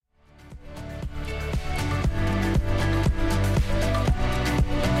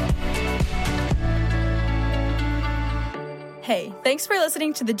Hey, thanks for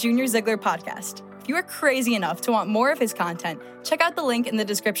listening to the Junior Ziegler podcast. If you are crazy enough to want more of his content, check out the link in the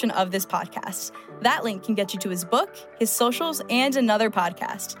description of this podcast. That link can get you to his book, his socials, and another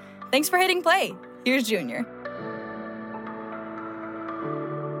podcast. Thanks for hitting play. Here's Junior.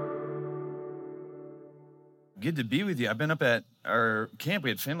 Good to be with you. I've been up at our camp. We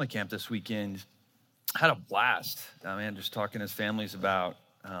had family camp this weekend. Had a blast. Just talking as families about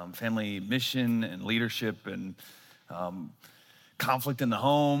family mission and leadership and conflict in the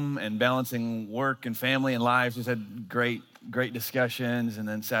home and balancing work and family and lives. Just had great discussions, and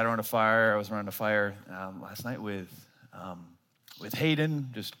then sat around a fire. I was around a fire last night with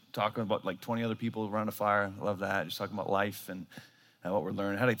Hayden, just talking about like 20 other people around a fire. I love that. Just talking about life and what we're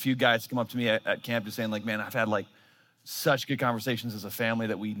learning. I had a few guys come up to me at camp just saying like, man, I've had like such good conversations as a family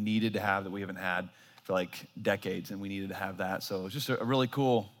that we needed to have that we haven't had for like decades, and we needed to have that. So it's just a really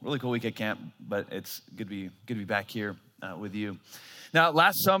cool week at camp, but it's good to be back here with you. Now,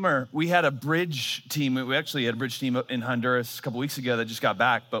 last summer, we had a bridge team. We actually had a bridge team in Honduras a couple weeks ago that just got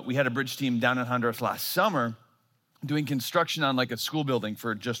back, but we had a bridge team down in Honduras last summer doing construction on like a school building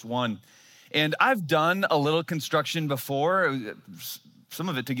for Just One. And I've done a little construction before, some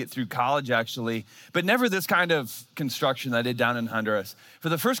of it to get through college actually, but never this kind of construction that I did down in Honduras. For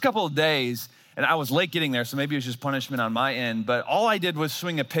the first couple of days, and I was late getting there, so maybe it was just punishment on my end, but all I did was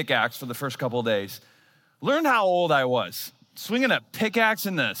swing a pickaxe for the first couple of days. Learned how old I was. Swinging a pickaxe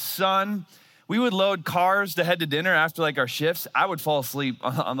in the sun. We would load cars to head to dinner after like our shifts. I would fall asleep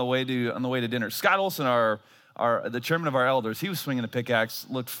on the way to dinner. Scott Olson, the chairman of our elders, he was swinging a pickaxe,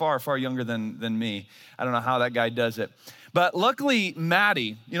 looked far younger than me. I don't know how that guy does it. But luckily,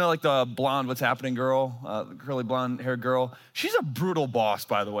 Maddie, like the blonde What's Happening girl, curly blonde hair girl, she's a brutal boss,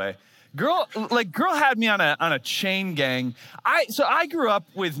 by the way. Girl had me on a chain gang. So I grew up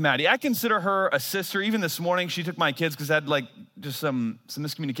with Maddie. I consider her a sister. Even this morning, she took my kids because I had like just some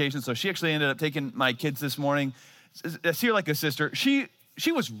miscommunication. So she actually ended up taking my kids this morning. I see her like a sister. She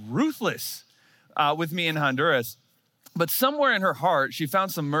was ruthless with me in Honduras. But somewhere in her heart, she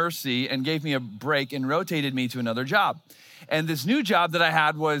found some mercy and gave me a break and rotated me to another job. And this new job that I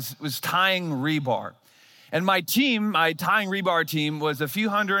had was tying rebar. And my team, my tying rebar team, was a few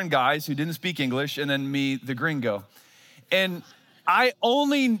Honduran guys who didn't speak English, and then me, the gringo. And I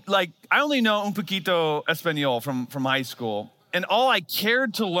only know un poquito español from high school. And all I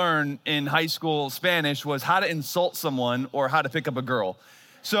cared to learn in high school Spanish was how to insult someone or how to pick up a girl.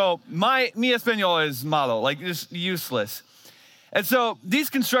 So mi español is malo, like just useless. And so these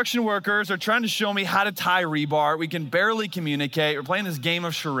construction workers are trying to show me how to tie rebar. We can barely communicate. We're playing this game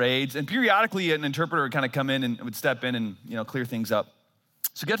of charades. And periodically an interpreter would kind of come in and would step in and clear things up.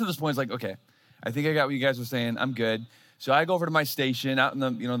 So get to this point, it's like, okay, I think I got what you guys were saying. I'm good. So I go over to my station out in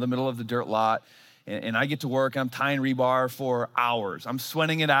the the middle of the dirt lot, and I get to work. I'm tying rebar for hours. I'm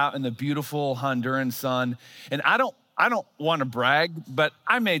sweating it out in the beautiful Honduran sun. And I don't want to brag, but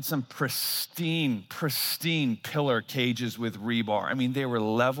I made some pristine pillar cages with rebar. I mean, they were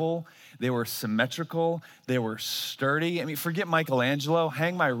level, they were symmetrical, they were sturdy. I mean, forget Michelangelo,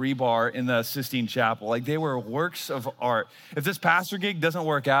 hang my rebar in the Sistine Chapel. Like, they were works of art. If this pastor gig doesn't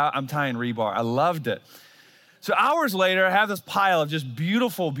work out, I'm tying rebar. I loved it. So hours later, I have this pile of just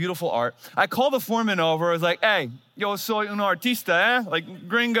beautiful art. I call the foreman over. I was like, hey, yo soy un artista, eh? Like,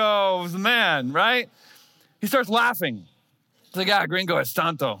 gringo's the man, right? He starts laughing. He's like, gringo es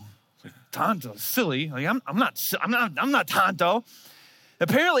tanto. Like, tanto, silly. Like, I'm not tanto.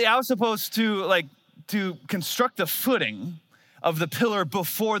 Apparently, I was supposed to construct the footing of the pillar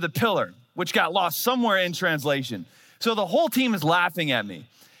before the pillar, which got lost somewhere in translation. So the whole team is laughing at me.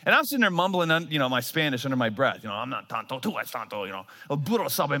 And I'm sitting there mumbling, my Spanish under my breath. I'm not tanto, tú es tanto, El burro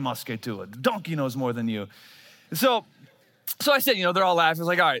sabe más que tú. A donkey knows more than you. So I said, they're all laughing. I was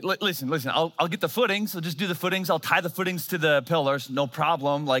like, all right, listen, I'll get the footings. I'll just do the footings. I'll tie the footings to the pillars. No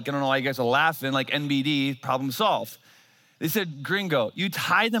problem. Like, I don't know why you guys are laughing. Like, NBD, problem solved. They said, gringo, you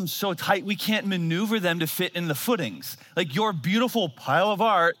tie them so tight, we can't maneuver them to fit in the footings. Like, your beautiful pile of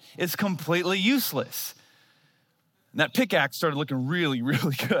art is completely useless. And that pickaxe started looking really,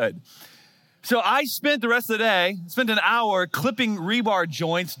 really good. So I spent the rest of the day, an hour clipping rebar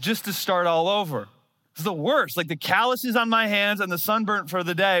joints just to start all over. It's the worst. Like, the calluses on my hands and the sunburnt for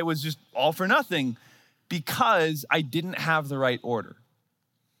the day was just all for nothing because I didn't have the right order.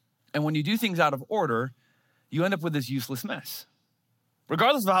 And when you do things out of order, you end up with this useless mess,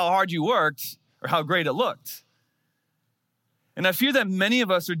 regardless of how hard you worked or how great it looked. And I fear that many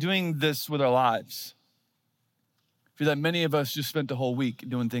of us are doing this with our lives. I fear that many of us just spent the whole week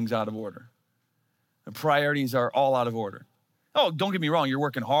doing things out of order. The priorities are all out of order. Oh, don't get me wrong. You're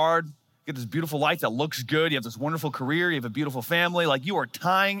working hard. get this beautiful life that looks good. You have this wonderful career. You have a beautiful family. Like you are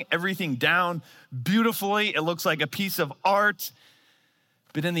tying everything down beautifully. It looks like a piece of art.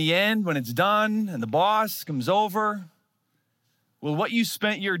 But in the end, when it's done and the boss comes over, will what you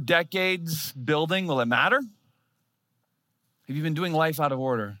spent your decades building, will it matter? Have you been doing life out of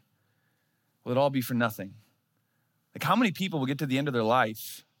order? Will it all be for nothing? Like how many people will get to the end of their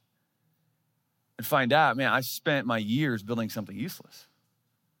life and find out, man, I spent my years building something useless?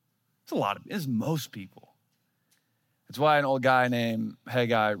 It's most people. It's why an old guy named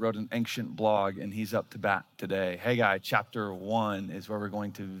Haggai wrote an ancient blog, and he's up to bat today. Haggai chapter 1 is where we're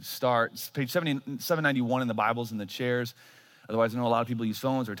going to start. It's page 791 in the Bibles in the chairs. Otherwise, I know a lot of people use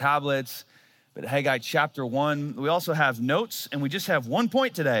phones or tablets. But Haggai chapter 1, we also have notes, and we just have 1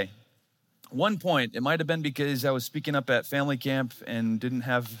 point today. 1 point. It might have been because I was speaking up at family camp and didn't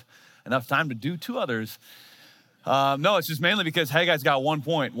have enough time to do 2 others. No, it's just mainly because Haggai's got 1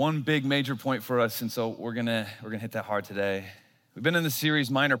 point, one big major point for us, and so we're gonna hit that hard today. We've been in the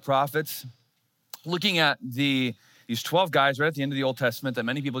series Minor Prophets, looking at these 12 guys right at the end of the Old Testament that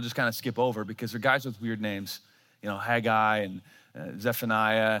many people just kind of skip over because they're guys with weird names. You know, Haggai and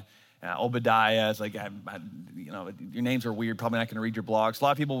Zephaniah, Obadiah. It's like, your names are weird, probably not gonna read your blogs. A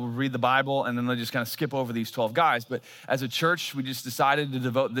lot of people will read the Bible and then they'll just kind of skip over these 12 guys. But as a church, we just decided to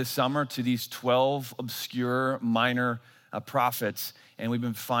devote this summer to these 12 obscure minor prophets. And we've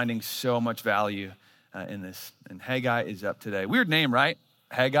been finding so much value in this. And Haggai is up today. Weird name, right?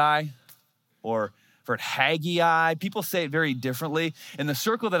 Haggai, or for Haggai. People say it very differently. In the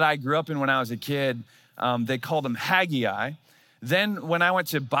circle that I grew up in when I was a kid, they called him Haggai. Then when I went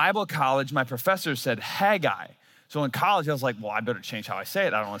to Bible college, my professor said Haggai. So in college, I was like, well, I better change how I say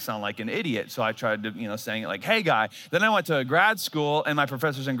it. I don't want to sound like an idiot. So I tried to, saying it like Haggai. Then I went to grad school, and my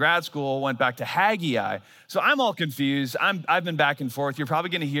professors in grad school went back to Haggai. So I'm all confused. I've been back and forth. You're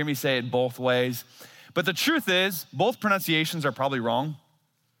probably going to hear me say it both ways. But the truth is, both pronunciations are probably wrong.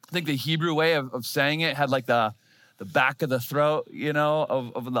 I think the Hebrew way of saying it had like the back of the throat,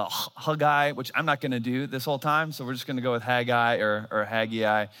 of the Haggai, which I'm not going to do this whole time. So we're just going to go with Haggai or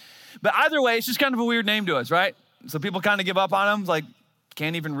Haggai. But either way, it's just kind of a weird name to us, right? So people kind of give up on them, like,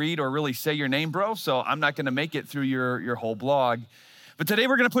 can't even read or really say your name, bro. So I'm not going to make it through your whole blog. But today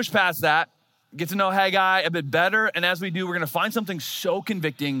we're going to push past that, get to know Haggai a bit better. And as we do, we're going to find something so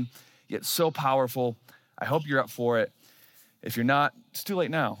convicting, yet so powerful. I hope you're up for it. If you're not, it's too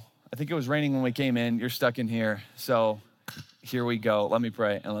late now. I think it was raining when we came in. You're stuck in here. So here we go. Let me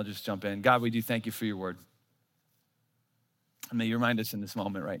pray and I'll just jump in. God, we do thank you for your word. And may you remind us in this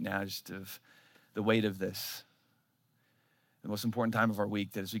moment right now just of the weight of this, the most important time of our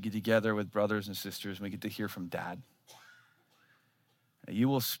week, that as we get together with brothers and sisters and we get to hear from Dad, you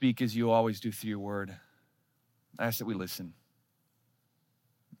will speak as you always do through your word. I ask that we listen.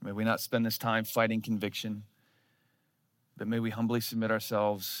 May we not spend this time fighting conviction, but may we humbly submit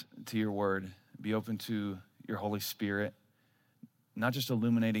ourselves to your word, be open to your Holy Spirit, not just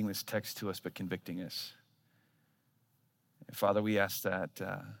illuminating this text to us, but convicting us. And Father, we ask that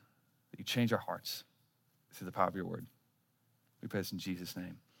you change our hearts through the power of your word. We pray this in Jesus'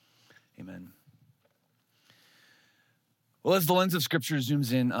 name. Amen. Well, as the lens of Scripture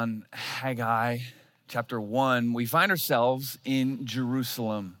zooms in on Haggai chapter 1, we find ourselves in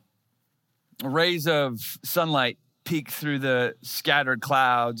Jerusalem. Rays of sunlight peek through the scattered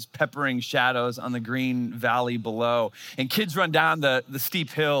clouds, peppering shadows on the green valley below. And kids run down the steep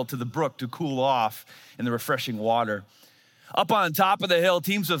hill to the brook to cool off in the refreshing water. Up on top of the hill,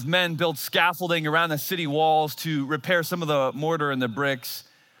 teams of men build scaffolding around the city walls to repair some of the mortar and the bricks.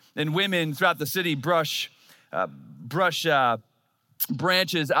 And women throughout the city brush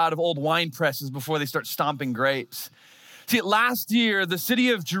branches out of old wine presses before they start stomping grapes. See, last year, the city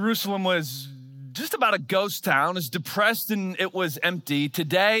of Jerusalem was just about a ghost town. It was depressed and it was empty.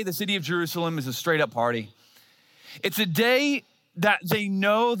 Today, the city of Jerusalem is a straight up party. It's a day that they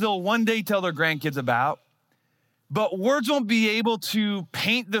know they'll one day tell their grandkids about, but words won't be able to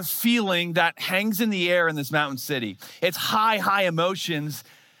paint the feeling that hangs in the air in this mountain city. It's high emotions,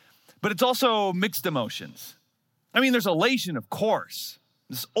 but it's also mixed emotions. I mean, there's elation, of course,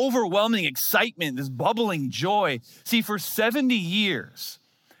 this overwhelming excitement, this bubbling joy. See, for 70 years,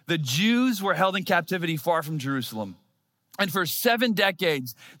 the Jews were held in captivity far from Jerusalem. And for 7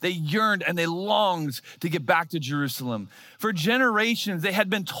 decades, they yearned and they longed to get back to Jerusalem. For generations, they had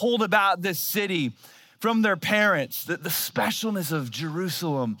been told about this city from their parents, the specialness of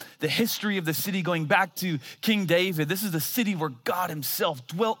Jerusalem, the history of the city going back to King David. This is the city where God himself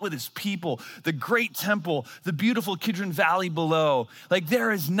dwelt with his people, the great temple, the beautiful Kidron Valley below. Like,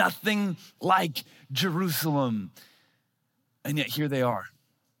 there is nothing like Jerusalem. And yet here they are.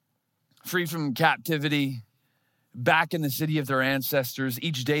 free from captivity, back in the city of their ancestors.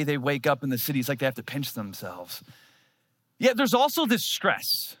 Each day they wake up in the city, it's like they have to pinch themselves. Yet there's also this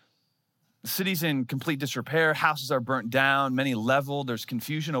stress. The city's in complete disrepair. Houses are burnt down, many leveled. There's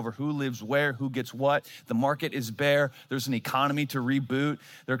confusion over who lives where, who gets what. The market is bare. There's an economy to reboot.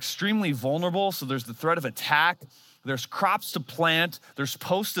 They're extremely vulnerable, so there's the threat of attack. There's crops to plant. There's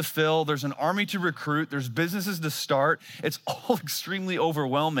posts to fill. There's an army to recruit. There's businesses to start. It's all extremely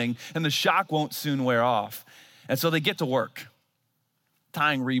overwhelming, and the shock won't soon wear off. And so they get to work,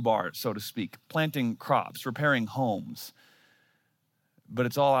 tying rebar, so to speak, planting crops, repairing homes. But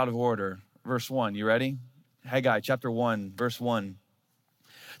it's all out of order. Verse 1, you ready? Haggai chapter 1, verse 1.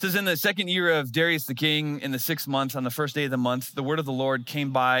 It says, in the second year of Darius the king, in the 6th month, on the first day of the month, the word of the Lord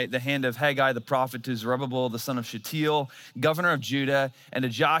came by the hand of Haggai the prophet to Zerubbabel, the son of Shealtiel, governor of Judah, and to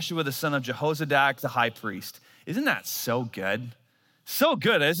Joshua, the son of Jehozadak, the high priest. Isn't that so good? So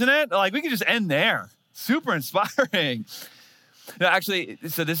good, isn't it? Like, we could just end there. Super inspiring. Now, actually,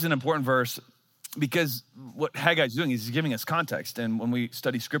 so this is an important verse, because what Haggai is doing is he's giving us context. And when we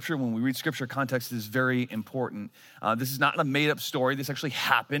study scripture, when we read scripture, context is very important. This is not a made-up story. This actually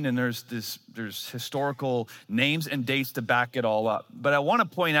happened, and there's historical names and dates to back it all up. But I want to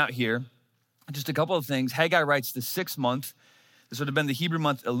point out here just a couple of things. Haggai writes the 6th month. This would have been the Hebrew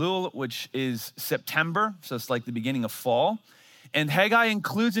month Elul, which is September. So it's like the beginning of fall. And Haggai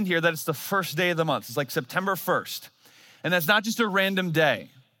includes in here that it's the first day of the month. It's like September 1st. And that's not just a random day.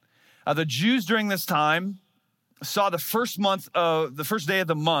 The Jews during this time saw the first day of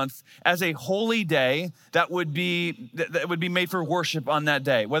the month as a holy day that would be made for worship on that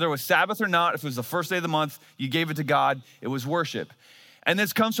day. Whether it was Sabbath or not, if it was the first day of the month, you gave it to God, it was worship. And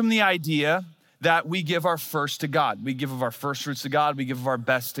this comes from the idea that we give our first to God. We give of our first fruits to God. We give of our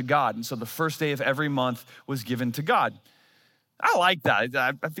best to God. And so the first day of every month was given to God. I like that.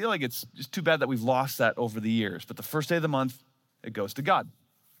 I feel like it's just too bad that we've lost that over the years. But the first day of the month, it goes to God.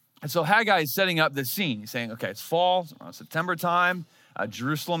 And so Haggai is setting up this scene. He's saying, okay, it's fall, it's around September time.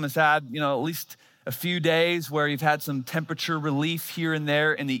 Jerusalem has had, at least a few days where you've had some temperature relief here and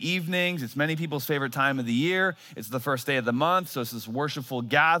there in the evenings. It's many people's favorite time of the year. It's the first day of the month, so it's this worshipful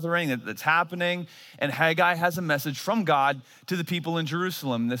gathering that's happening. And Haggai has a message from God to the people in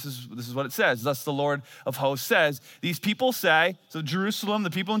Jerusalem. This is what it says. Thus the Lord of hosts says, these people say, so Jerusalem,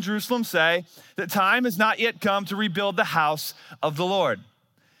 the people in Jerusalem say, that time has not yet come to rebuild the house of the Lord.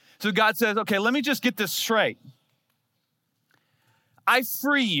 So God says, okay, let me just get this straight. I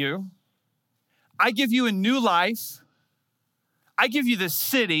free you. I give you a new life. I give you this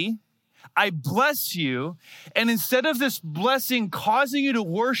city. I bless you. And instead of this blessing causing you to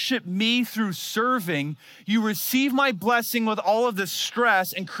worship me through serving, you receive my blessing with all of this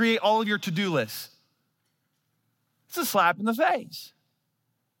stress and create all of your to-do lists. It's a slap in the face.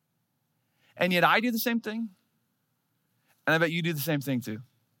 And yet I do the same thing. And I bet you do the same thing too.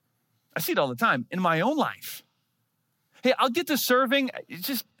 I see it all the time in my own life. Hey, I'll get to serving. It's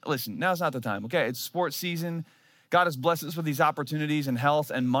just, listen, now's not the time, okay? It's sports season. God has blessed us with these opportunities and health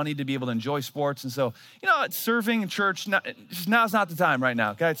and money to be able to enjoy sports. And so, it's serving in church. Now's not the time right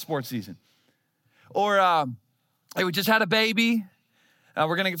now, okay? It's sports season. Or, hey, we just had a baby.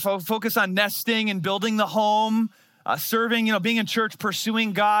 We're going to focus on nesting and building the home. Serving, being in church,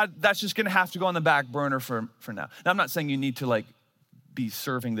 pursuing God, that's just going to have to go on the back burner for now. Now, I'm not saying you need to, be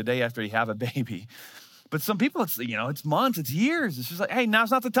serving the day after you have a baby. But some people, it's months, it's years. It's just like, hey,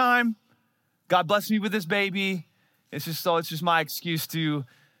 now's not the time. God bless me with this baby. It's just my excuse to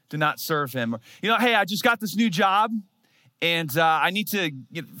not serve him. Hey, I just got this new job and I need to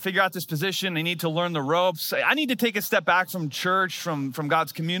figure out this position. I need to learn the ropes. I need to take a step back from church, from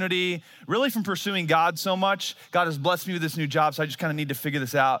God's community, really from pursuing God so much. God has blessed me with this new job, so I just kind of need to figure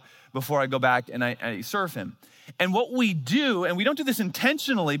this out before I go back and I serve him. And what we do, and we don't do this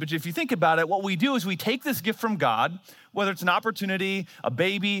intentionally, but if you think about it, what we do is we take this gift from God, whether it's an opportunity, a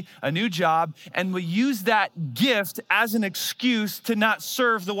baby, a new job, and we use that gift as an excuse to not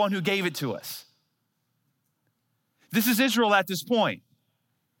serve the one who gave it to us. This is Israel at this point.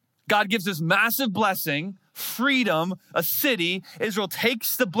 God gives this massive blessing, freedom, a city. Israel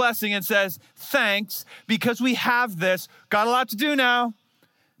takes the blessing and says, thanks, because we have this. Got a lot to do now.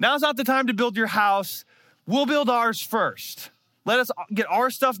 Now's not the time to build your house. We'll build ours first. Let us get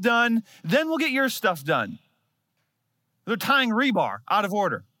our stuff done, then we'll get your stuff done. They're tying rebar out of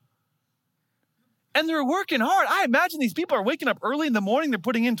order. And they're working hard. I imagine these people are waking up early in the morning. They're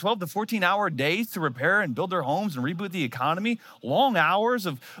putting in 12 to 14-hour days to repair and build their homes and reboot the economy. Long hours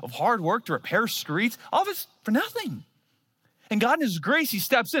of hard work to repair streets. All of it's for nothing. And God in his grace, he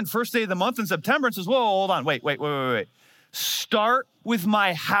steps in first day of the month in September and says, whoa, hold on, wait. Start with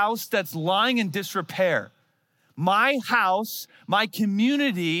my house that's lying in disrepair. My house, my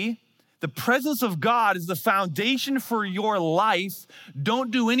community, the presence of God is the foundation for your life.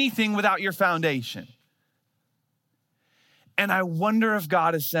 Don't do anything without your foundation. And I wonder if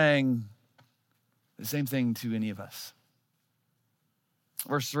God is saying the same thing to any of us.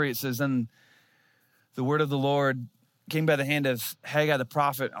 Verse 3, it says, then the word of the Lord came by the hand of Haggai the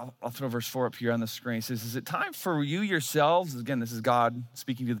prophet. I'll throw verse 4 up here on the screen. It says, is it time for you yourselves, again, this is God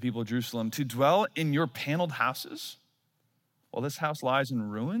speaking to the people of Jerusalem, to dwell in your paneled houses while this house lies in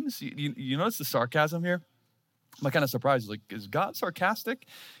ruins? You notice the sarcasm here? I'm kind of surprised. Like, is God sarcastic?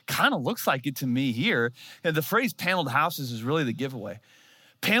 Kind of looks like it to me here. And the phrase paneled houses is really the giveaway.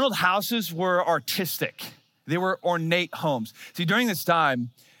 Paneled houses were artistic. They were ornate homes. See, during this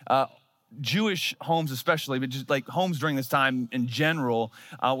time, Jewish homes especially, but just like homes during this time in general,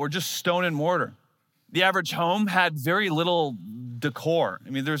 were just stone and mortar. The average home had very little decor. I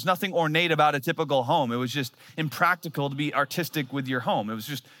mean, there's nothing ornate about a typical home. It was just impractical to be artistic with your home. It was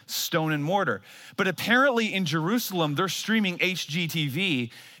just stone and mortar. But apparently in Jerusalem, they're streaming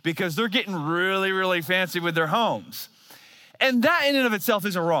HGTV because they're getting really, really fancy with their homes. And that in and of itself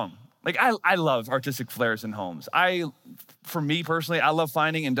isn't wrong. Like, I love artistic flares in homes. For me personally, I love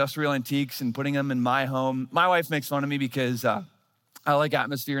finding industrial antiques and putting them in my home. My wife makes fun of me because I like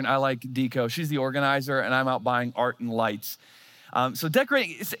atmosphere and I like deco. She's the organizer and I'm out buying art and lights. So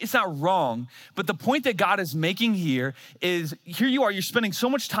decorating, it's not wrong, but the point that God is making here is, here you are, you're spending so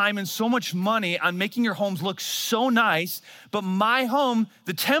much time and so much money on making your homes look so nice, but my home,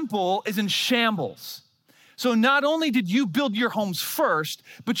 the temple, is in shambles. So not only did you build your homes first,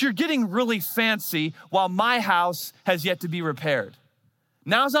 but you're getting really fancy while my house has yet to be repaired.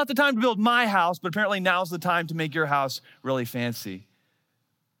 Now's not the time to build my house, but apparently now's the time to make your house really fancy.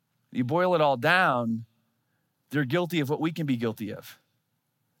 You boil it all down, they're guilty of what we can be guilty of.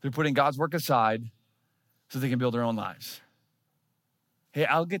 They're putting God's work aside so they can build their own lives. Hey,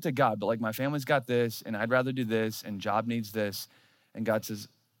 I'll get to God, but like my family's got this, and I'd rather do this, and job needs this. And God says,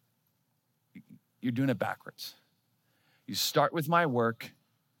 you're doing it backwards. You start with my work.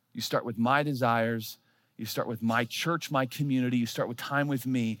 You start with my desires. You start with my church, my community. You start with time with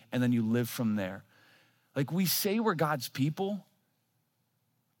me, and then you live from there. Like, we say we're God's people,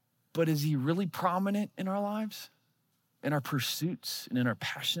 but is he really prominent in our lives, in our pursuits, and in our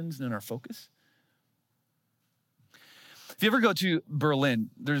passions, and in our focus? If you ever go to Berlin,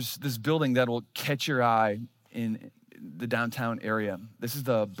 there's this building that will catch your eye in the downtown area. This is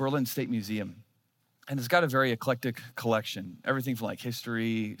the Berlin State Museum. And it's got a very eclectic collection, everything from like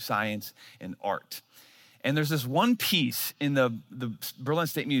history, science, and art. And there's this one piece in the Berlin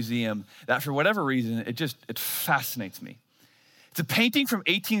State Museum that for whatever reason, it fascinates me. It's a painting from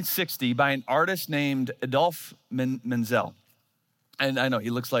 1860 by an artist named Adolf Menzel. And I know he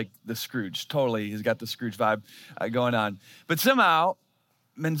looks like the Scrooge, totally. He's got the Scrooge vibe going on. But somehow,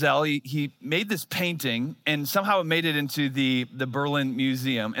 Menzel, he made this painting and somehow it made it into the Berlin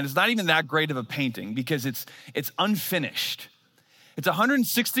Museum. And it's not even that great of a painting because it's unfinished. It's a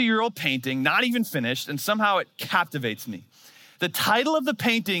 160-year-old painting, not even finished, and somehow it captivates me. The title of the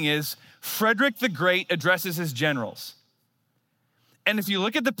painting is Frederick the Great Addresses His Generals. And if you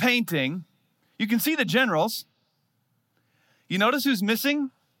look at the painting, you can see the generals. You notice who's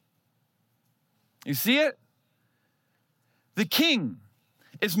missing? You see it? The king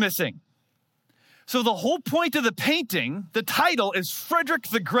is missing. So the whole point of the painting, the title is Frederick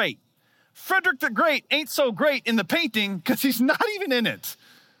the Great. Frederick the Great ain't so great in the painting because he's not even in it.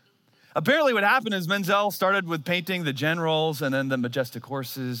 Apparently what happened is Menzel started with painting the generals and then the majestic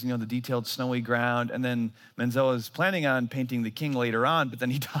horses, the detailed snowy ground. And then Menzel was planning on painting the king later on, but then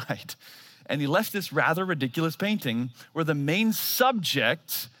he died. And he left this rather ridiculous painting where the main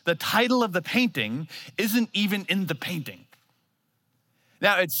subject, the title of the painting, isn't even in the painting.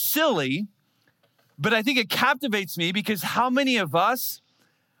 Now, it's silly, but I think it captivates me because how many of us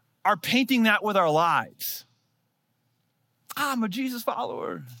are painting that with our lives? I'm a Jesus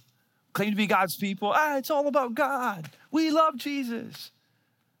follower. Claim to be God's people. It's all about God. We love Jesus.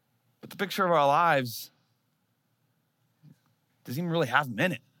 But the picture of our lives doesn't even really have him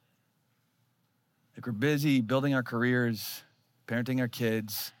in it. Like, we're busy building our careers, parenting our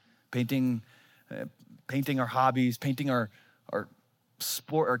kids, painting our hobbies, painting our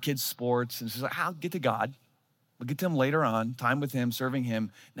kids' sports. And it's just like, I'll get to God. We'll get to him later on, time with him, serving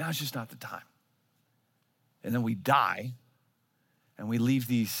him. Now it's just not the time. And then we die, and we leave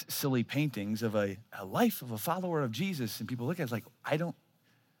these silly paintings of a life of a follower of Jesus. And people look at it like, I don't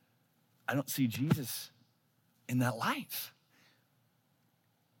see Jesus in that life.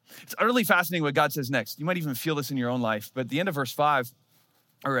 It's utterly fascinating what God says next. You might even feel this in your own life. But at the end of verse 5,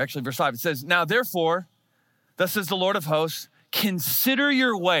 or actually verse 5, it says, now therefore, thus says the Lord of hosts, consider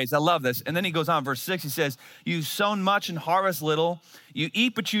your ways. I love this. And then he goes on, verse 6, he says, you've sown much and harvest little. You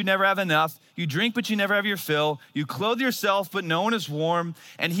eat, but you never have enough. You drink, but you never have your fill. You clothe yourself, but no one is warm.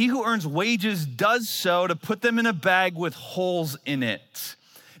 And he who earns wages does so to put them in a bag with holes in it.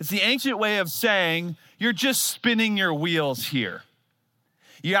 It's the ancient way of saying, you're just spinning your wheels here.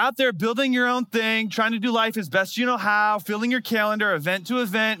 You're out there building your own thing, trying to do life as best you know how, filling your calendar, event to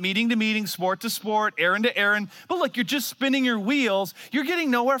event, meeting to meeting, sport to sport, errand to errand. But look, you're just spinning your wheels. You're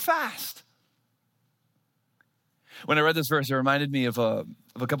getting nowhere fast. When I read this verse, it reminded me of a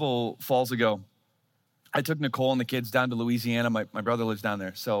couple falls ago. I took Nicole and the kids down to Louisiana. My brother lives down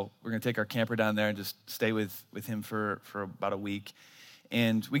there. So we're going to take our camper down there and just stay with him for about a week.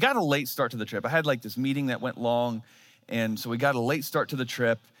 And we got a late start to the trip. I had like this meeting that went long. And so we got a late start to the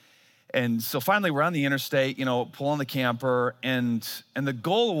trip. And so finally we're on the interstate, pulling the camper. And the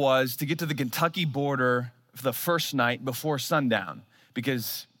goal was to get to the Kentucky border for the first night before sundown.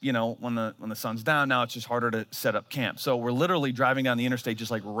 Because, when the sun's down now, it's just harder to set up camp. So we're literally driving down the interstate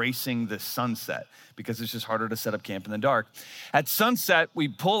just like racing the sunset because it's just harder to set up camp in the dark. At sunset, we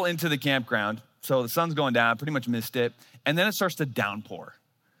pull into the campground. So the sun's going down, pretty much missed it. And then it starts to downpour.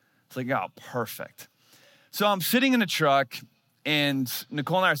 It's like, oh, perfect. So I'm sitting in the truck, and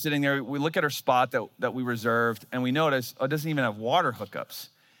Nicole and I are sitting there. We look at our spot that we reserved, and we notice, it doesn't even have water hookups.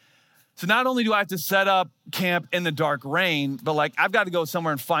 So not only do I have to set up camp in the dark rain, but I've got to go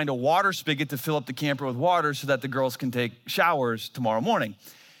somewhere and find a water spigot to fill up the camper with water so that the girls can take showers tomorrow morning.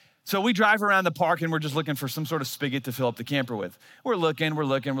 So we drive around the park, and we're just looking for some sort of spigot to fill up the camper with. We're looking.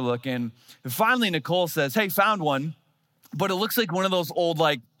 And finally, Nicole says, hey, found one. But it looks like one of those old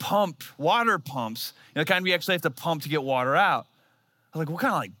water pumps, the kind we actually have to pump to get water out. I was like, what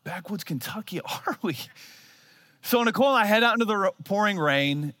kind of backwoods Kentucky are we? So Nicole and I head out into the pouring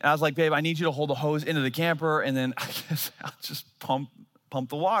rain. And I was like, babe, I need you to hold the hose into the camper, and then I guess I'll just pump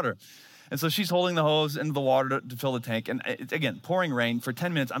the water. And so she's holding the hose into the water to fill the tank. And it's, again, pouring rain. For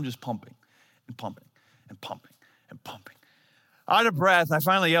 10 minutes, I'm just pumping and pumping and pumping and pumping. Out of breath, I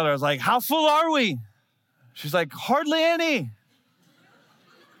finally yelled at her. I was like, how full are we? She's like, hardly any. I'm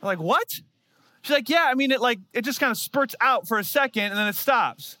like, what? She's like, yeah, it just kind of spurts out for a second and then it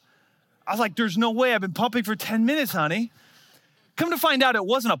stops. I was like, there's no way. I've been pumping for 10 minutes, honey. Come to find out, it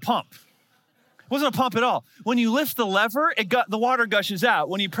wasn't a pump. It wasn't a pump at all. When you lift the lever, the water gushes out.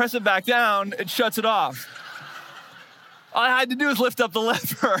 When you press it back down, it shuts it off. All I had to do was lift up the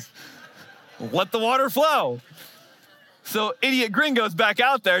lever, let the water flow. So idiot gringo's back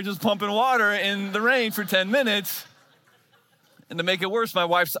out there just pumping water in the rain for 10 minutes. And to make it worse, my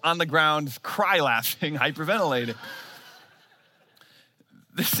wife's on the ground cry laughing, hyperventilating.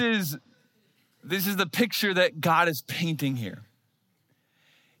 This is the picture that God is painting here.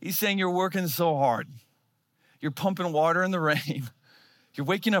 He's saying you're working so hard. You're pumping water in the rain. You're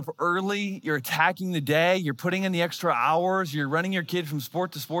waking up early, you're attacking the day, you're putting in the extra hours, you're running your kid from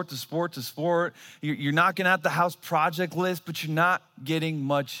sport to sport to sport to sport. You're knocking out the house project list, but you're not getting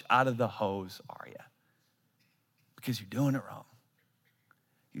much out of the hose, are you? Because you're doing it wrong.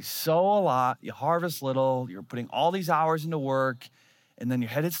 You sow a lot, you harvest little, you're putting all these hours into work, and then your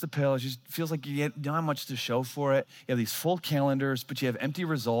head hits the pillow. It just feels like you don't have much to show for it. You have these full calendars, but you have empty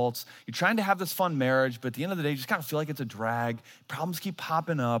results. You're trying to have this fun marriage, but at the end of the day, you just kind of feel like it's a drag. Problems keep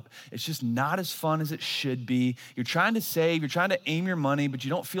popping up. It's just not as fun as it should be. You're trying to save. You're trying to aim your money, but you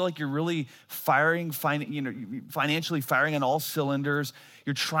don't feel like you're really financially firing on all cylinders.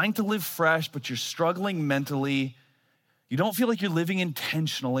 You're trying to live fresh, but you're struggling mentally. You don't feel like you're living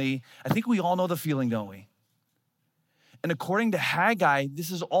intentionally. I think we all know the feeling, don't we? And according to Haggai,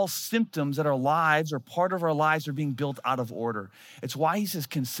 this is all symptoms that our lives or part of our lives are being built out of order. It's why he says,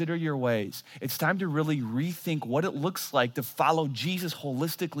 consider your ways. It's time to really rethink what it looks like to follow Jesus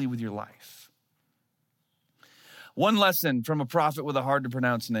holistically with your life. One lesson from a prophet with a hard to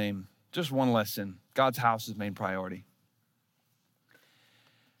pronounce name. Just one lesson. God's house is main priority.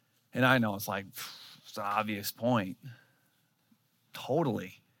 And I know it's an obvious point.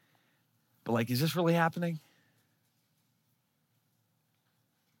 Totally. But is this really happening?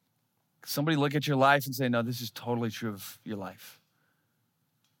 Somebody look at your life and say, no, this is totally true of your life.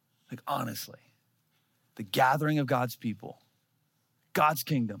 Honestly, the gathering of God's people, God's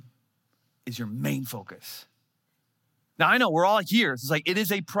kingdom is your main focus. Now, I know we're all here. It's it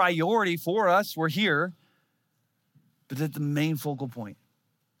is a priority for us. We're here. But that's the main focal point.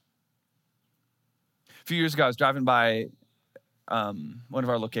 A few years ago, I was driving by one of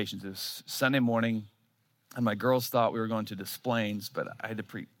our locations. It was Sunday morning. And my girls thought we were going to Des Plaines, but I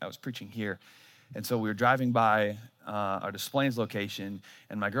was preaching here. And so we were driving by our Des Plaines location,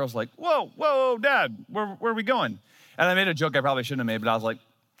 and my girl's like, whoa, Dad, where are we going? And I made a joke I probably shouldn't have made, but I was like,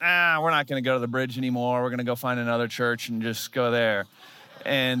 we're not going to go to the bridge anymore. We're going to go find another church and just go there.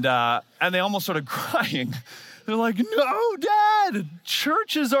 And they almost started crying. They're like, no, Dad,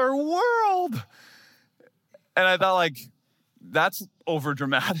 church is our world. And I thought, like, that's over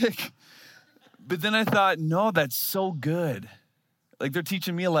dramatic. But then I thought, no, that's so good. Like, they're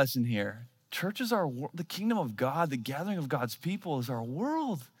teaching me a lesson here. Church is our world. The kingdom of God, the gathering of God's people is our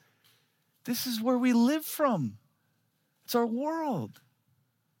world. This is where we live from. It's our world.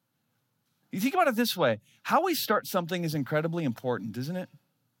 You think about it this way. How we start something is incredibly important, isn't it?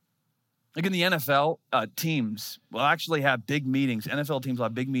 Like in the NFL, teams will actually have big meetings. NFL teams will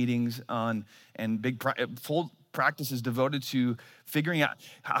have big meetings and full practices devoted to figuring out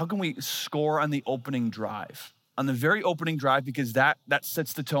how can we score on the opening drive. On the very opening drive, because that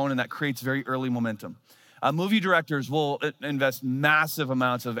sets the tone and that creates very early momentum. Movie directors will invest massive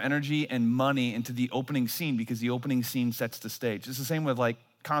amounts of energy and money into the opening scene because the opening scene sets the stage. It's the same with like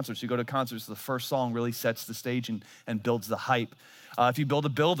concerts. You go to concerts, the first song really sets the stage and builds the hype. If you build a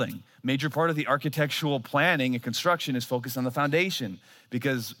building, major part of the architectural planning and construction is focused on the foundation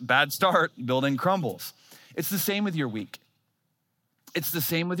because bad start, building crumbles. It's the same with your week. It's the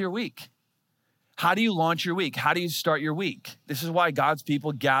same with your week. How do you launch your week? How do you start your week? This is why God's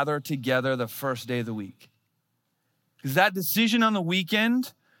people gather together the first day of the week. Because that decision on the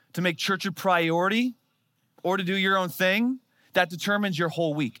weekend to make church a priority or to do your own thing, that determines your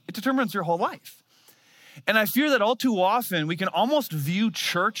whole week. It determines your whole life. And I fear that all too often we can almost view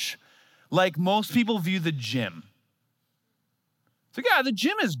church like most people view the gym. So yeah, the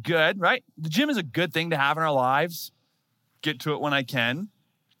gym is good, right? The gym is a good thing to have in our lives. Get to it when I can,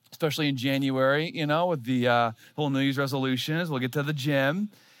 especially in January, with the whole New Year's resolutions. We'll get to the gym.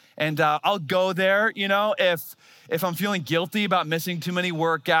 And I'll go there, if I'm feeling guilty about missing too many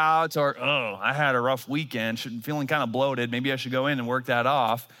workouts or, I had a rough weekend, feeling kind of bloated. Maybe I should go in and work that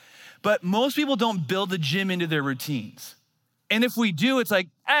off. But most people don't build the gym into their routines. And if we do, it's like,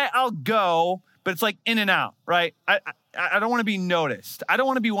 I'll go, but it's like in and out, right? I don't want to be noticed. I don't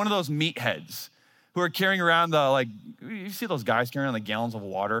want to be one of those meatheads who are carrying around you see those guys carrying around the gallons of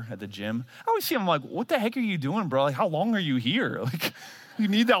water at the gym? I always see them like, what the heck are you doing, bro? Like, how long are you here? Like, you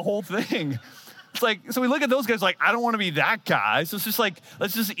need that whole thing. It's like, so we look at those guys like, I don't want to be that guy. So it's just like,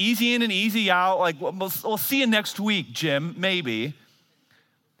 let's just easy in and easy out. Like, we'll see you next week, Jim, maybe.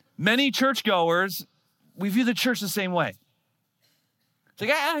 Many churchgoers, we view the church the same way. It's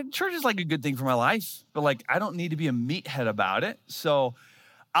like, church is like a good thing for my life, but like, I don't need to be a meathead about it. So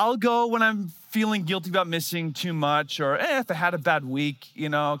I'll go when I'm feeling guilty about missing too much, or if I had a bad week,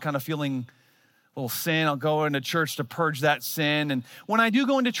 kind of feeling a little sin, I'll go into church to purge that sin. And when I do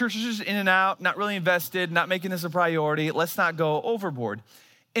go into church, it's just in and out, not really invested, not making this a priority. Let's not go overboard.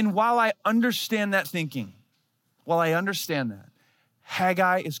 And while I understand that thinking,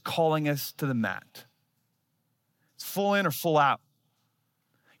 Haggai is calling us to the mat. It's full in or full out.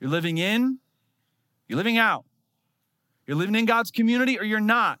 You're living in, you're living out. You're living in God's community or you're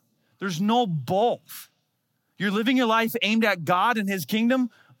not. There's no both. You're living your life aimed at God and his kingdom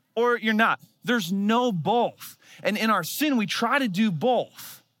or you're not. There's no both. And in our sin, we try to do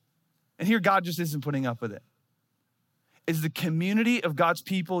both. And here God just isn't putting up with it. Is the community of God's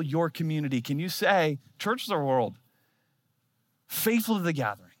people your community? Can you say, church is our world, faithful to the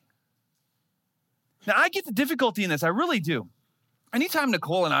gathering? Now, I get the difficulty in this. I really do. Anytime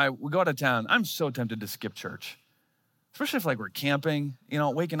Nicole and I, we go out of town, I'm so tempted to skip church. Especially if we're camping,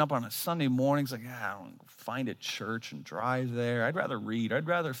 waking up on a Sunday morning, it's like, I don't find a church and drive there. I'd rather read. I'd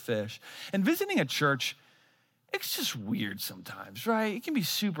rather fish. And visiting a church, it's just weird sometimes, right? It can be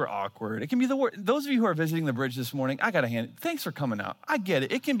super awkward. It can be those of you who are visiting the bridge this morning, I got to hand it. Thanks for coming out. I get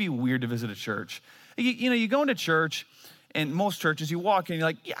it. It can be weird to visit a church. You go into church, and most churches, you walk in, you're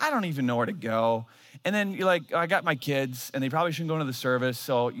like, I don't even know where to go. And then you're like, I got my kids, and they probably shouldn't go into the service.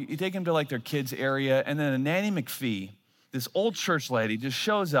 So you take them to their kids' area, and then a Nanny McPhee, this old church lady, just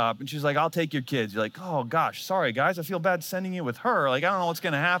shows up, and she's like, I'll take your kids. You're like, oh gosh, sorry guys, I feel bad sending you with her. I don't know what's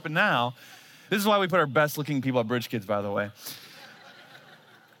gonna happen now. This is why we put our best looking people at Bridge Kids, by the way.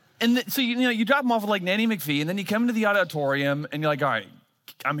 And so you drop them off with Nanny McPhee, and then you come into the auditorium, and you're like, all right,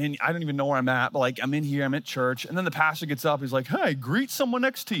 I'm in, I don't even know where I'm at, but I'm in here, I'm at church. And then the pastor gets up, he's like, hey, greet someone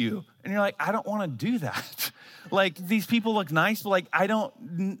next to you. And you're like, I don't want to do that. These people look nice, but I don't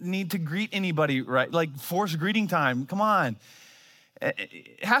need to greet anybody, right? Forced greeting time, come on.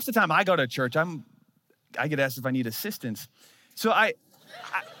 Half the time I go to church, I get asked if I need assistance. So I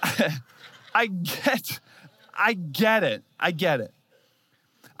get I get it.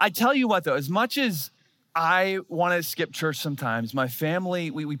 I tell you what though, as much as I want to skip church sometimes, my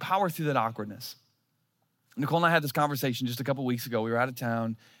family, we power through that awkwardness. Nicole and I had this conversation just a couple weeks ago. We were out of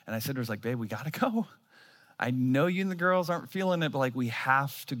town and I said to her, babe, we gotta go. I know you and the girls aren't feeling it, but like we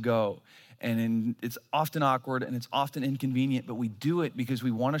have to go. It's often awkward and it's often inconvenient, but we do it because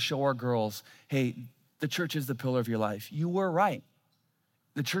we want to show our girls, hey, the church is the pillar of your life. You were right.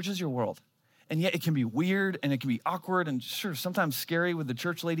 The church is your world. And yet it can be weird and it can be awkward and sure, sometimes scary with the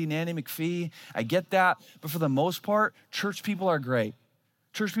church lady, Nanny McPhee. I get that. But for the most part, church people are great.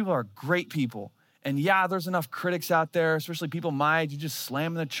 Church people are great people. And yeah, there's enough critics out there, especially people my age, who just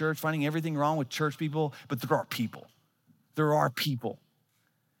slamming the church, finding everything wrong with church people. But there are people. There are people.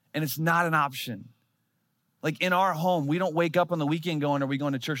 And it's not an option. Like in our home, we don't wake up on the weekend going, are we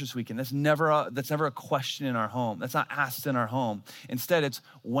going to church this weekend? That's never a question in our home. That's not asked in our home. Instead, it's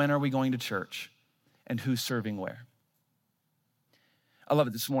when are we going to church and who's serving where? I love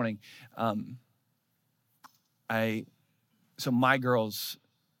it this morning. So my girls,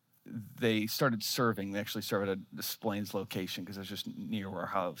 they started serving. They actually serve at a Des Plaines location because it's just near where our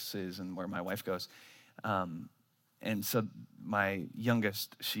house is and where my wife goes. And so my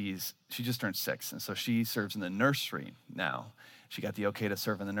youngest, she just turned 6. And so she serves in the nursery now. She got the okay to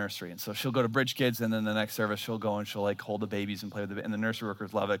serve in the nursery. And so she'll go to Bridge Kids, and then the next service she'll go and she'll like hold the babies and play with and the nursery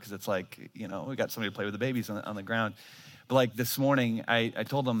workers love it because it's like, we got somebody to play with the babies on the ground. But like this morning, I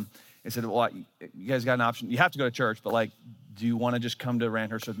told them, I said, well, you guys got an option. You have to go to church, but like, do you want to just come to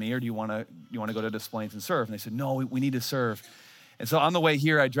Randhurst with me or do you want to go to Des Plaines and serve? And they said, no, we need to serve. And so on the way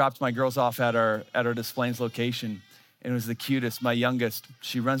here, I dropped my girls off at our Des Plaines location. And it was the cutest. My youngest,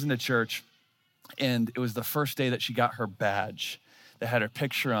 she runs into church, and it was the first day that she got her badge that had her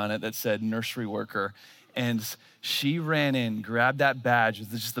picture on it that said nursery worker. And she ran in, grabbed that badge with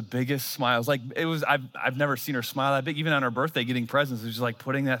just the biggest smile. I've never seen her smile that big, even on her birthday getting presents. It was just like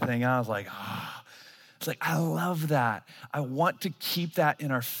putting that thing on. I was like, It's like, I love that. I want to keep that in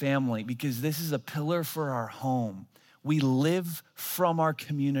our family because this is a pillar for our home. We live from our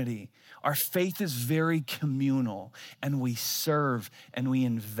community. Our faith is very communal, and we serve and we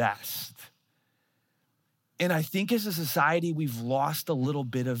invest. And I think as a society, we've lost a little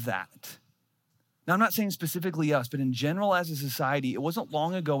bit of that. Now, I'm not saying specifically us, but in general as a society, it wasn't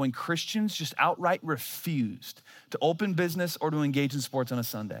long ago when Christians just outright refused to open business or to engage in sports on a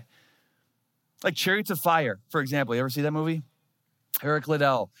Sunday. Like Chariots of Fire, for example. You ever see that movie? Eric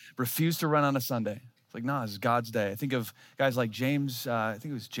Liddell refused to run on a Sunday. It's like, no, this is God's day. I think of guys like James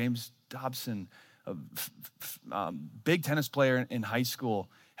Dobson, a big tennis player in high school,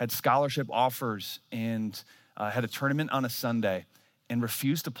 had scholarship offers and had a tournament on a Sunday and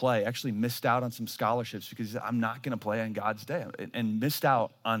refused to play, actually missed out on some scholarships because I'm not gonna play on God's day, and missed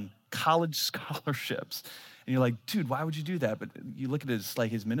out on college scholarships. And you're like, dude, why would you do that? But you look at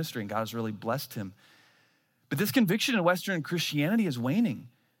his ministry and God has really blessed him. But this conviction in Western Christianity is waning.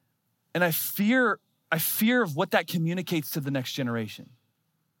 And I fear of what that communicates to the next generation.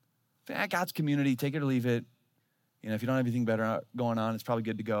 God's community, take it or leave it. If you don't have anything better going on, it's probably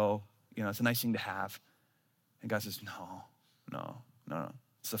good to go. It's a nice thing to have. And God says, no.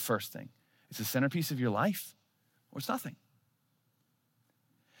 It's the first thing. It's the centerpiece of your life, or it's nothing.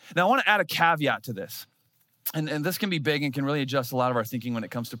 Now, I want to add a caveat to this. And this can be big and can really adjust a lot of our thinking when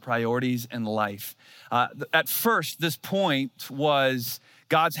it comes to priorities and life. At first, this point was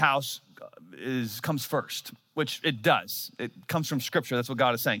God's house comes first, which it does. It comes from Scripture. That's what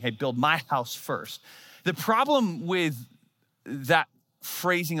God is saying. Hey, build my house first. The problem with that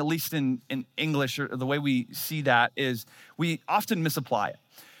phrasing, at least in English, or the way we see that, is we often misapply it.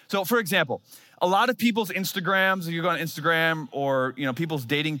 So, for example, a lot of people's Instagrams, if you go on Instagram or people's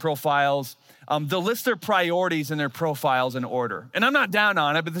dating profiles, they'll list their priorities in their profiles in order. And I'm not down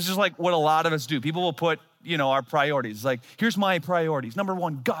on it, but this is like what a lot of us do. People will put, our priorities. Like, here's my priorities. Number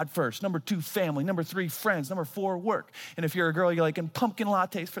 1, God first. Number 2, family. Number 3, friends. Number 4, work. And if you're a girl, you're like, and pumpkin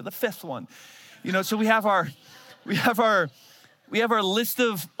lattes for the 5th one. So we have our list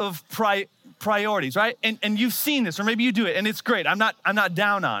of priorities, right? And you've seen this, or maybe you do it, and it's great. I'm not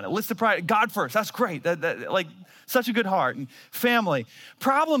down on it. List of priorities. God first. That's great. That like such a good heart. And family.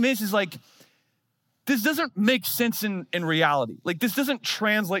 Problem is like, this doesn't make sense in reality. Like, this doesn't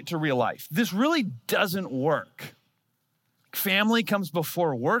translate to real life. This really doesn't work. Family comes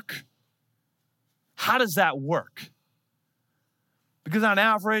before work. How does that work? Because on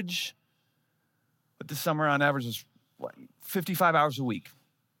average, but this summer on average is 55 hours a week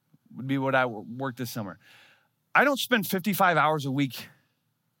would be what I work this summer. I don't spend 55 hours a week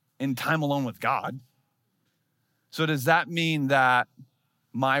in time alone with God. So does that mean that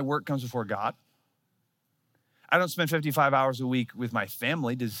my work comes before God? I don't spend 55 hours a week with my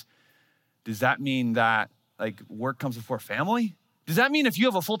family. Does that mean that like work comes before family? Does that mean if you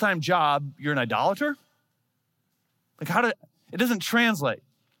have a full-time job, you're an idolater? Like it doesn't translate.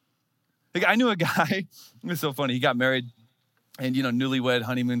 Like I knew a guy, it was so funny. He got married and, newlywed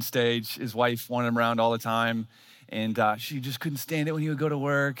honeymoon stage. His wife wanted him around all the time. And she just couldn't stand it when he would go to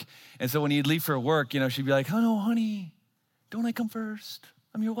work. And so when he'd leave for work, she'd be like, oh no, honey, don't I come first?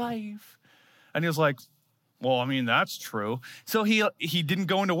 I'm your wife. And he was like, well, I mean, that's true. So he didn't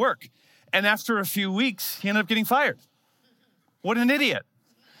go into work. And after a few weeks, he ended up getting fired. What an idiot.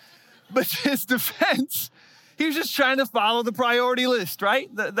 But his defense, he was just trying to follow the priority list, right?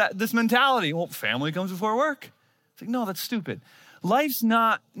 This mentality, well, family comes before work. It's like, no, that's stupid. Life's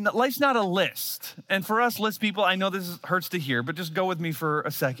not a list. And for us list people, I know this hurts to hear, but just go with me for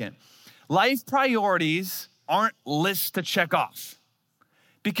a second. Life priorities aren't lists to check off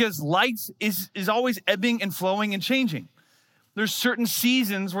because life is always ebbing and flowing and changing. There's certain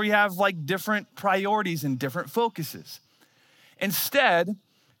seasons where you have like different priorities and different focuses. Instead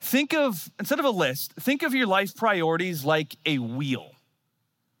of a list, think of your life priorities like a wheel.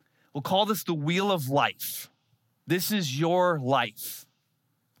 We'll call this the wheel of life. This is your life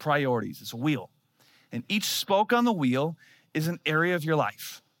priorities. It's a wheel. And each spoke on the wheel is an area of your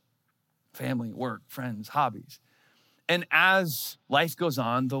life. Family, work, friends, hobbies. And as life goes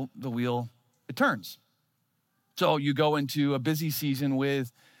on, the wheel, it turns. So you go into a busy season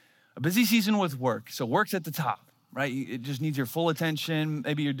with work. So work's at the top, right? It just needs your full attention.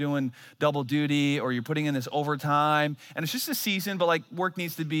 Maybe you're doing double duty or you're putting in this overtime. And it's just a season, but like work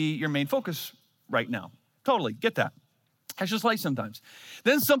needs to be your main focus right now. Totally, get that. That's just life sometimes.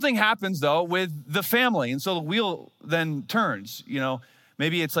 Then something happens though with the family. And so the wheel then turns,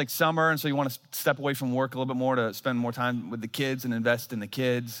 Maybe it's like summer, and so you want to step away from work a little bit more to spend more time with the kids and invest in the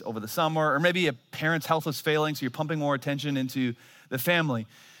kids over the summer. Or maybe a parent's health is failing, so you're pumping more attention into the family.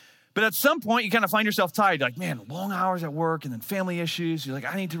 But at some point, you kind of find yourself tired. You're like, man, long hours at work and then family issues. You're like,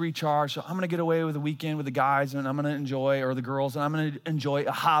 I need to recharge, so I'm going to get away with the weekend with the guys, and I'm going to enjoy, or the girls, and I'm going to enjoy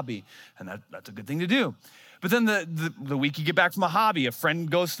a hobby. And that's a good thing to do. But then the week you get back from a hobby, a friend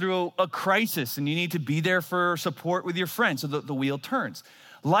goes through a crisis and you need to be there for support with your friend. So the wheel turns.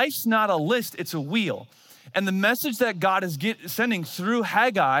 Life's not a list, it's a wheel. And the message that God is sending through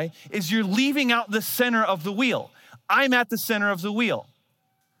Haggai is you're leaving out the center of the wheel. I'm at the center of the wheel.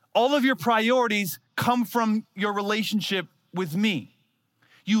 All of your priorities come from your relationship with me.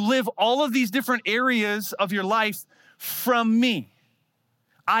 You live all of these different areas of your life from me.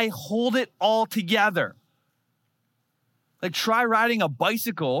 I hold it all together. Like try riding a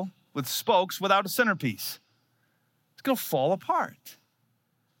bicycle with spokes without a centerpiece. It's gonna fall apart.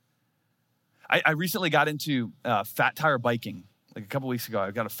 I recently got into fat tire biking, like a couple weeks ago. I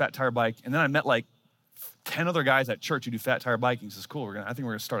got a fat tire bike, and then I met like 10 other guys at church who do fat tire biking. This is cool. I think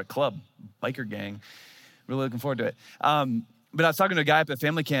we're gonna start a club, biker gang. Really looking forward to it. But I was talking to a guy up at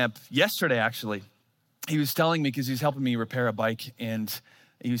family camp yesterday, actually. He was telling me, because he was helping me repair a bike, and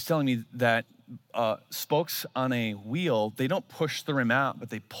he was telling me that spokes on a wheel, they don't push the rim out, but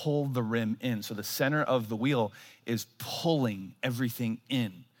they pull the rim in. So the center of the wheel is pulling everything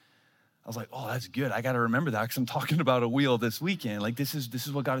in. I was like, oh, that's good. I got to remember that because I'm talking about a wheel this weekend. Like this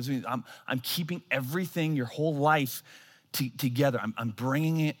is what God is doing. I'm keeping everything, your whole life together. I'm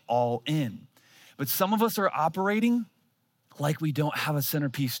bringing it all in. But some of us are operating like we don't have a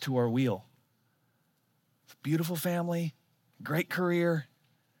centerpiece to our wheel. Beautiful family, great career,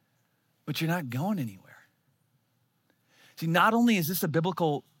 but you're not going anywhere. See, not only is this a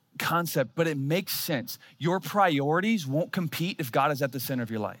biblical concept, but it makes sense. Your priorities won't compete if God is at the center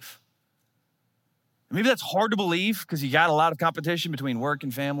of your life. Maybe that's hard to believe because you got a lot of competition between work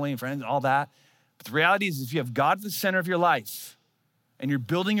and family and friends and all that. But the reality is if you have God at the center of your life and you're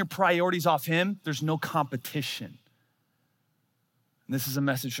building your priorities off him, there's no competition. And this is a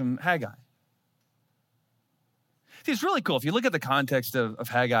message from Haggai. See, it's really cool. If you look at the context of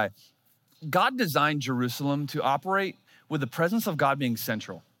Haggai, God designed Jerusalem to operate with the presence of God being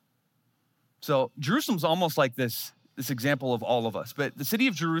central. So Jerusalem's almost like this example of all of us. But the city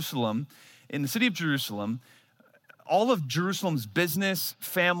of Jerusalem, in the city of Jerusalem, all of Jerusalem's business,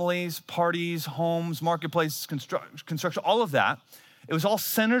 families, parties, homes, marketplaces, construction, all of that, it was all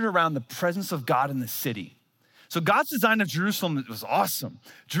centered around the presence of God in the city. So God's design of Jerusalem was awesome.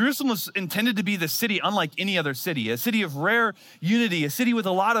 Jerusalem was intended to be the city unlike any other city, a city of rare unity, a city with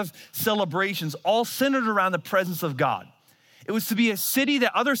a lot of celebrations, all centered around the presence of God. It was to be a city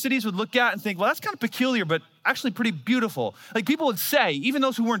that other cities would look at and think, well, that's kind of peculiar, but actually pretty beautiful. Like people would say, even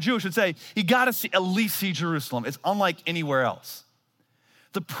those who weren't Jewish would say, you gotta at least see Jerusalem. It's unlike anywhere else.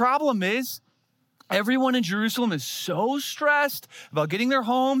 The problem is, Everyone in Jerusalem is so stressed about getting their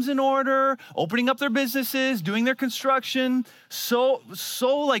homes in order, opening up their businesses, doing their construction, so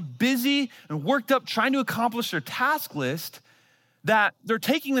like busy and worked up trying to accomplish their task list that they're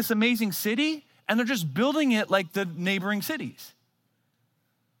taking this amazing city and they're just building it like the neighboring cities.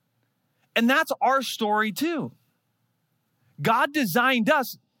 And that's our story too. God designed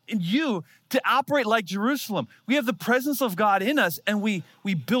us and you to operate like Jerusalem. We have the presence of God in us and we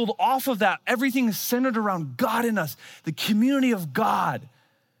build off of that. Everything is centered around God in us, the community of God.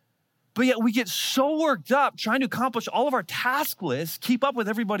 But yet we get so worked up trying to accomplish all of our task lists, keep up with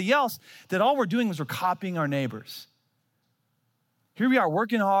everybody else, that all we're doing is we're copying our neighbors. Here we are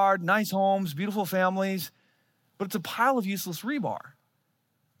working hard, nice homes, beautiful families, but it's a pile of useless rebar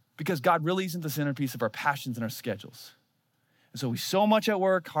because God really isn't the centerpiece of our passions and our schedules. And so we sow much at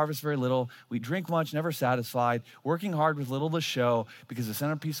work, harvest very little. We drink much, never satisfied, working hard with little to show because the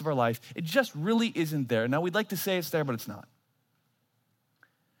centerpiece of our life, it just really isn't there. Now we'd like to say it's there, but it's not.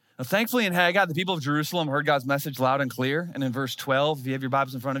 Now thankfully in Haggai, the people of Jerusalem heard God's message loud and clear. And in verse 12, if you have your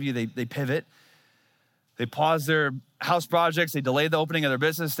Bibles in front of you, they pivot. They pause their house projects. They delay the opening of their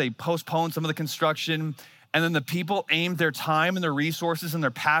business. They postpone some of the construction. And then the people aimed their time and their resources and their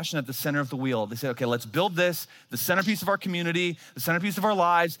passion at the center of the wheel. They said, okay, let's build this, the centerpiece of our community, the centerpiece of our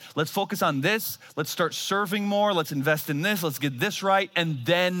lives. Let's focus on this. Let's start serving more. Let's invest in this. Let's get this right. And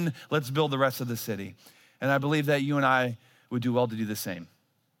then let's build the rest of the city. And I believe that you and I would do well to do the same.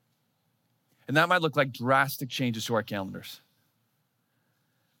 And that might look like drastic changes to our calendars.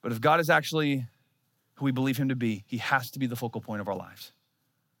 But if God is actually who we believe him to be, he has to be the focal point of our lives.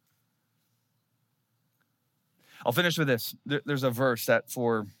 I'll finish with this. There's a verse that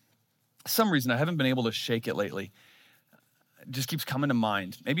for some reason I haven't been able to shake it lately. It just keeps coming to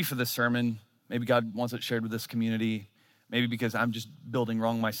mind. Maybe for this sermon, maybe God wants it shared with this community, maybe because I'm just building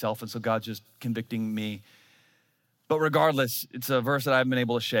wrong myself and so God's just convicting me. But regardless, it's a verse that I haven't been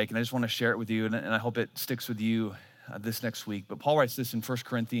able to shake and I just want to share it with you and I hope it sticks with you this next week. But Paul writes this in 1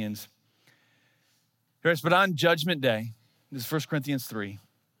 Corinthians. He writes, but on Judgment Day, this is 1 Corinthians 3,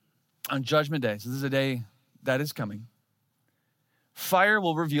 on Judgment Day, so this is a day that is coming. Fire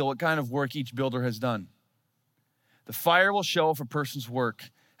will reveal what kind of work each builder has done. The fire will show if a person's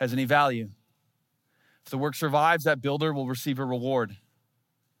work has any value. If the work survives, that builder will receive a reward.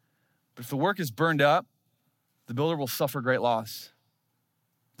 But if the work is burned up, the builder will suffer great loss.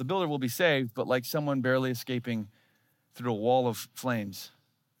 The builder will be saved, but like someone barely escaping through a wall of flames.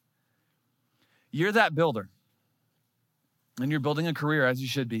 You're that builder. And you're building a career as you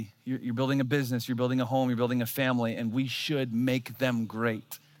should be. You're building a business, you're building a home, you're building a family, and we should make them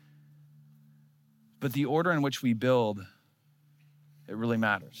great. But the order in which we build, it really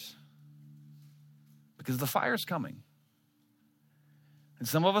matters. Because the fire's coming. And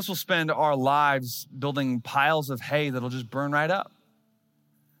some of us will spend our lives building piles of hay that'll just burn right up.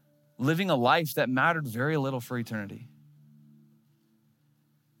 Living a life that mattered very little for eternity.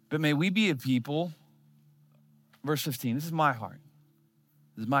 But may we be a people. Verse 15, this is my heart.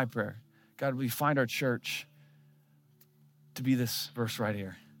 This is my prayer. God, we find our church to be this verse right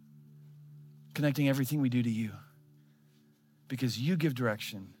here. Connecting everything we do to you. Because you give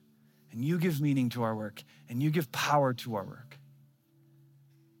direction and you give meaning to our work and you give power to our work.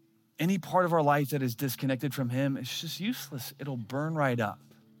 Any part of our life that is disconnected from him, it's just useless. It'll burn right up.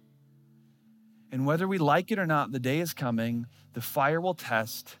 And whether we like it or not, the day is coming, the fire will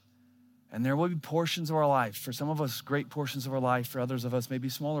test. And there will be portions of our life, for some of us, great portions of our life, for others of us, maybe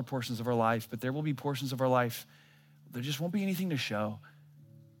smaller portions of our life, but there will be portions of our life, there just won't be anything to show.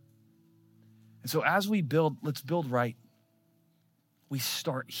 And so as we build, let's build right. We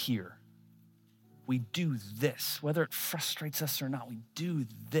start here. We do this, whether it frustrates us or not, we do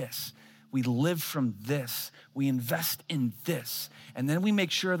this. We live from this. We invest in this. And then we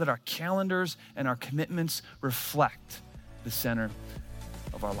make sure that our calendars and our commitments reflect the center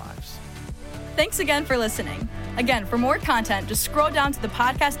of our lives. Thanks again for listening. Again, for more content, just scroll down to the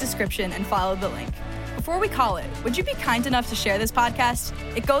podcast description and follow the link. Before we call it, would you be kind enough to share this podcast?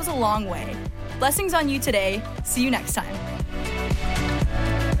 It goes a long way. Blessings on you today. See you next time.